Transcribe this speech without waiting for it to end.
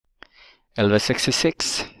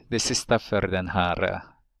1166, det sista för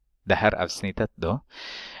det här avsnittet då.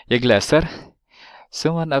 Jag läser.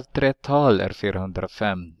 Summan av tre tal är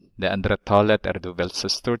 405. Det andra talet är dubbelt så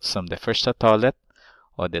stort som det första talet.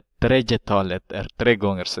 Och det tredje talet är 3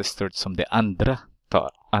 gånger så stort som det andra.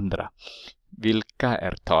 Vilka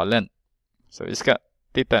är talen? Så vi ska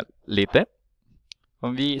titta lite.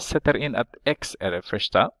 Om vi sätter in att x är det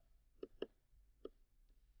första.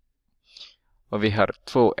 Och vi har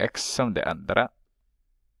 2x som det andra.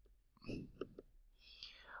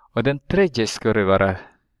 Och den tredje skulle vara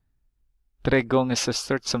 3 gånger så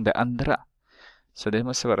stort som det andra. Så det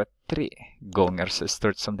måste vara 3 gånger så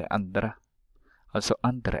stort som det andra. Alltså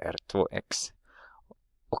andra är 2x.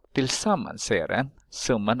 Och tillsammans ser den,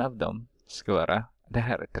 summan av dem ska vara, det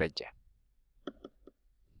här är tredje.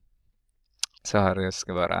 Så här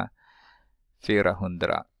ska vara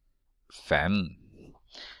 405.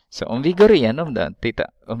 Så om vi går igenom den,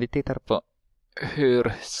 om vi tittar på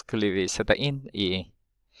hur skulle vi sätta in i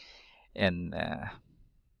en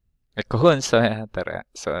ekvation så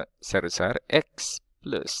ser det så här. X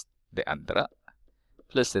plus det andra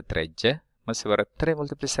plus det tredje måste vara 3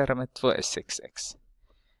 multiplicerat med 2 är 6x.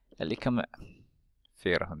 Är lika med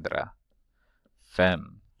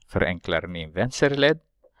 405. Förenklar ni vänsterled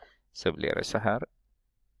så blir det så här.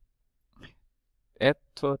 1,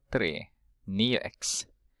 2, 3, 9x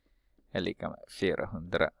är lika med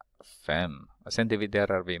 405. Och sen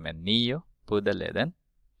dividerar vi med 9 på den leden.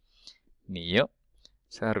 9.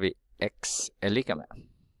 Så har vi x är lika med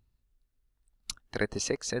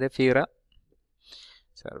 36 är det 4.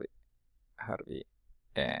 Så har vi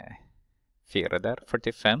 4 där,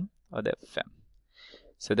 45 och det är 5.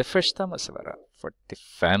 Så det första måste vara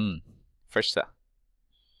 45. Första.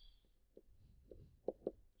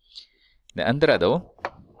 Det andra då.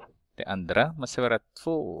 Det andra måste vara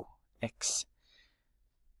 2x.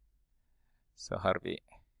 Så har vi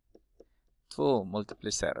 2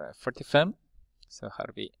 multiplicerat 45. Så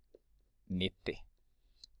har vi 90.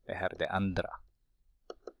 Det här är det andra.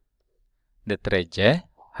 Det tredje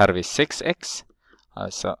har vi 6x.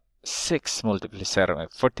 Alltså 6 multiplicerat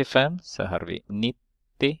med 45. Så har vi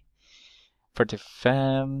 90.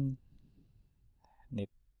 45.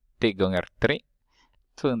 90 gånger 3.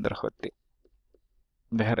 270.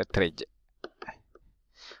 Det här är tredje.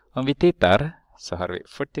 Om vi tittar så har vi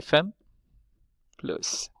 45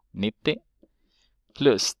 plus 90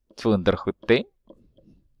 plus 270.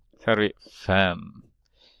 Så har vi 5.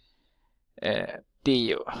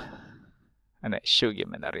 10. Nej, 20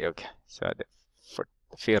 menar jag. Så är det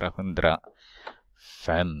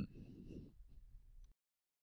 405.